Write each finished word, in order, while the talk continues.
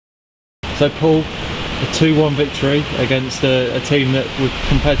So Paul, a 2-1 victory against a team that would,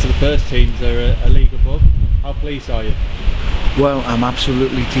 compared to the first teams, are a league above. How pleased are you? Well, I'm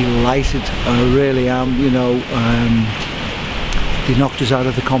absolutely delighted. I really am. You know, they knocked us out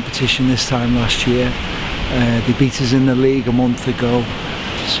of the competition this time last year. They beat us in the league a month ago.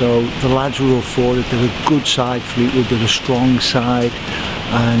 So the lads were all for it. They're a good side, Fleetwood. They're a strong side.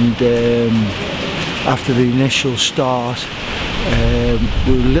 And after the initial start,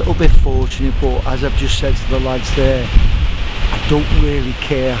 we were a little bit fortunate, but as I've just said to the lads there, I don't really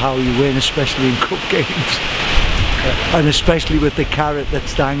care how you win, especially in cup games, and especially with the carrot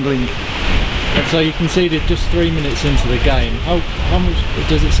that's dangling. And so you conceded just 3 minutes into the game. How much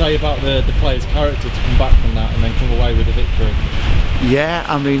does it say about the players' character to come back from that and then come away with a victory? Yeah,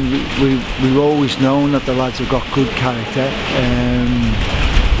 I mean, we've always known that the lads have got good character,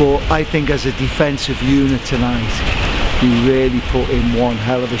 but I think as a defensive unit tonight, we really put in one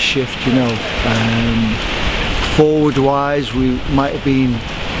hell of a shift, you know. Forward wise, we might have been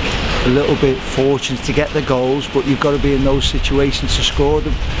a little bit fortunate to get the goals, but you've got to be in those situations to score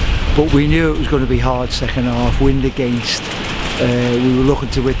them. But we knew it was going to be hard second half, wind against. We were looking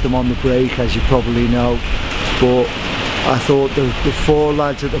to hit them on the break, as you probably know, but I thought the 4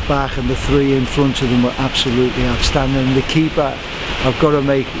 lads at the back and the 3 in front of them were absolutely outstanding. And the keeper, I've got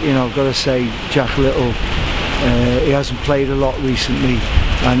to say, Jack Little, he hasn't played a lot recently,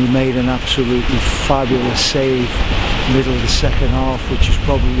 and he made an absolutely fabulous save middle of the second half, which has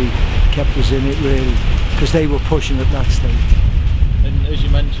probably kept us in it really, because they were pushing at that stage. And as you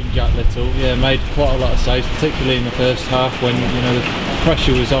mentioned, Jack Little, yeah, made quite a lot of saves, particularly in the first half when the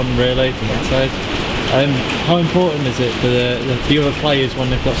pressure was on really to make saves. How important is it for the other players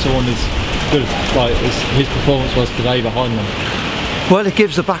when they've got someone as good like as his performance was today behind them? Well, it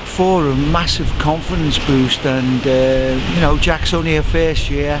gives the back four a massive confidence boost, and you know, Jack's only a first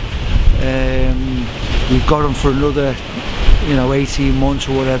year. We've got him for another 18 months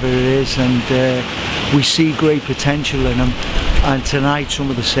or whatever it is, and we see great potential in him, and tonight some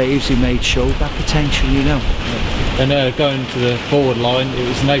of the saves he made showed that potential, you know. And going to the forward line, it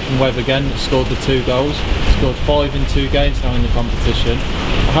was Nathan Webb again that scored the 2 goals. Scored 5 in 2 games now in the competition.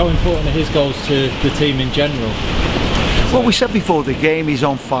 How important are his goals to the team in general? Well, we said before the game, he's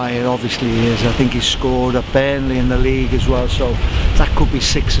on fire, obviously he is. I think he's scored at Burnley in the league as well, so that could be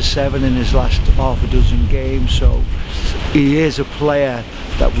 6 or 7 in his last half a dozen games. So he is a player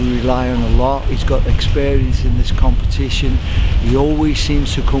that we rely on a lot. He's got experience in this competition. He always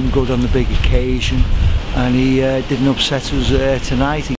seems to come good on the big occasion, and he didn't upset us tonight.